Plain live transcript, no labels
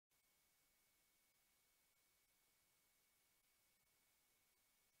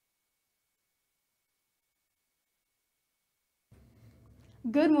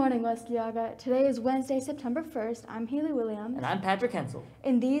Good morning, West Geauga. Today is Wednesday, September 1st. I'm Haley Williams. And I'm Patrick Hensel.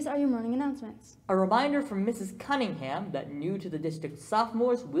 And these are your morning announcements. A reminder from Mrs. Cunningham that new to the district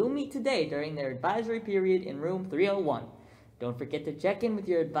sophomores will meet today during their advisory period in room 301. Don't forget to check in with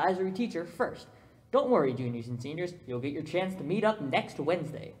your advisory teacher first. Don't worry, juniors and seniors, you'll get your chance to meet up next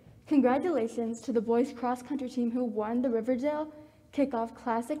Wednesday. Congratulations to the boys cross-country team who won the Riverdale Kickoff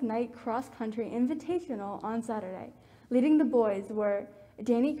Classic Night Cross Country Invitational on Saturday. Leading the boys were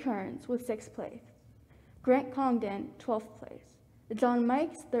Danny Kearns with 6th place, Grant Congdon, 12th place, John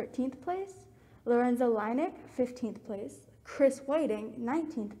Mikes, 13th place, Lorenzo Leineck, 15th place, Chris Whiting,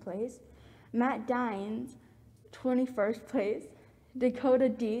 19th place, Matt Dines, 21st place, Dakota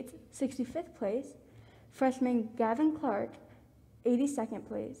Dietz, 65th place, freshman Gavin Clark, 82nd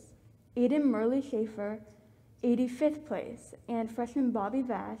place, Aiden Murley Schaefer, 85th place, and freshman Bobby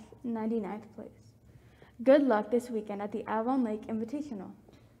Vash, 99th place. Good luck this weekend at the Avon Lake Invitational.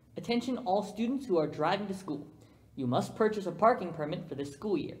 Attention all students who are driving to school. You must purchase a parking permit for this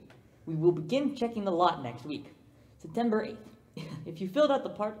school year. We will begin checking the lot next week, September 8th. If you filled out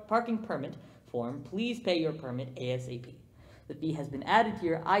the parking permit form, please pay your permit ASAP. The fee has been added to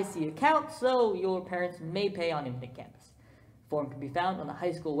your IC account, so your parents may pay on Infinite Campus. The form can be found on the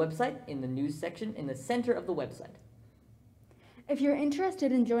high school website in the news section in the center of the website. If you're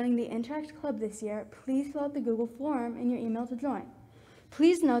interested in joining the Interact Club this year, please fill out the Google form in your email to join.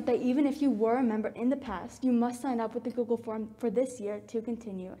 Please note that even if you were a member in the past, you must sign up with the Google form for this year to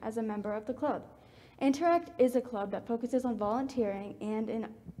continue as a member of the club. Interact is a club that focuses on volunteering and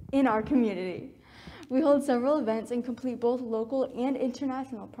in our community. We hold several events and complete both local and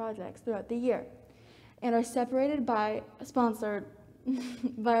international projects throughout the year and are sponsored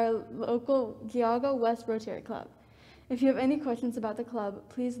by our local Geauga West Rotary Club. If you have any questions about the club,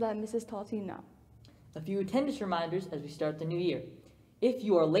 please let Mrs. Talty know. A few attendance reminders as we start the new year. If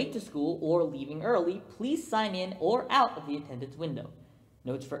you are late to school or leaving early, please sign in or out of the attendance window.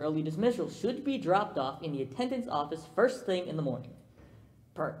 Notes for early dismissal should be dropped off in the attendance office first thing in the morning.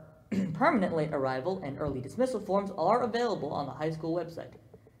 Permanent late arrival and early dismissal forms are available on the high school website.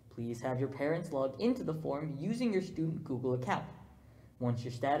 Please have your parents log into the form using your student Google account. Once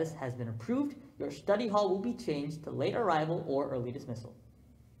your status has been approved, your study hall will be changed to late arrival or early dismissal.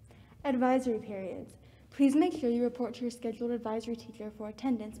 Advisory periods. Please make sure you report to your scheduled advisory teacher for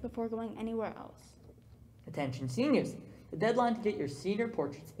attendance before going anywhere else. Attention seniors, the deadline to get your senior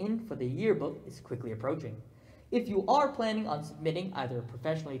portraits in for the yearbook is quickly approaching. If you are planning on submitting either a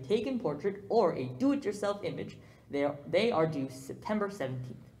professionally taken portrait or a do-it-yourself image, they are due September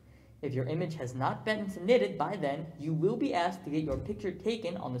 17th. If your image has not been submitted by then, you will be asked to get your picture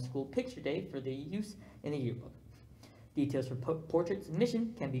taken on the school picture day for the use in the yearbook. Details for portrait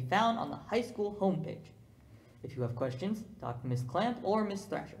submission can be found on the high school homepage. If you have questions, talk to Ms. Clamp or Ms.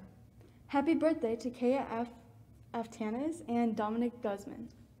 Thrasher. Happy birthday to Kaya Aftanas and Dominic Guzman.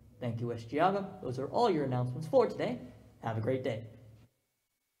 Thank you, West Geauga. Those are all your announcements for today. Have a great day.